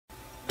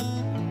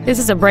This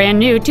is a brand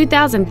new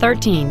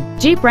 2013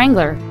 Jeep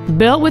Wrangler,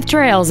 built with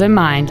trails in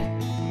mind.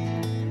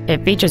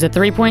 It features a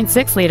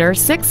 3.6-liter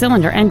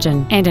six-cylinder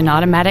engine and an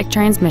automatic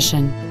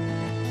transmission.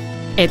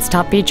 Its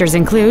top features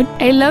include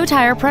a low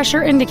tire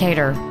pressure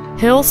indicator,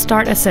 hill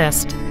start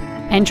assist,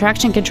 and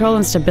traction control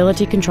and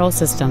stability control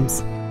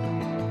systems.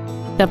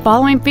 The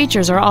following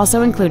features are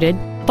also included: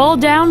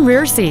 fold-down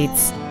rear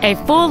seats, a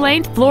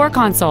full-length floor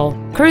console,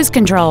 cruise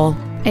control,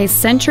 a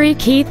Sentry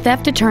key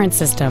theft deterrent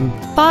system,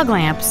 fog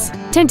lamps,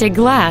 tinted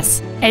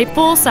glass, a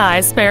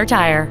full-size spare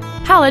tire,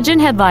 halogen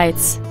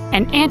headlights,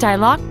 an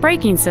anti-lock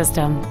braking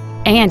system,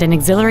 and an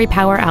auxiliary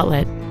power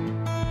outlet.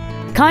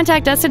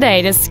 Contact us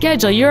today to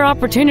schedule your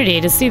opportunity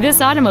to see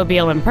this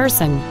automobile in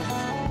person.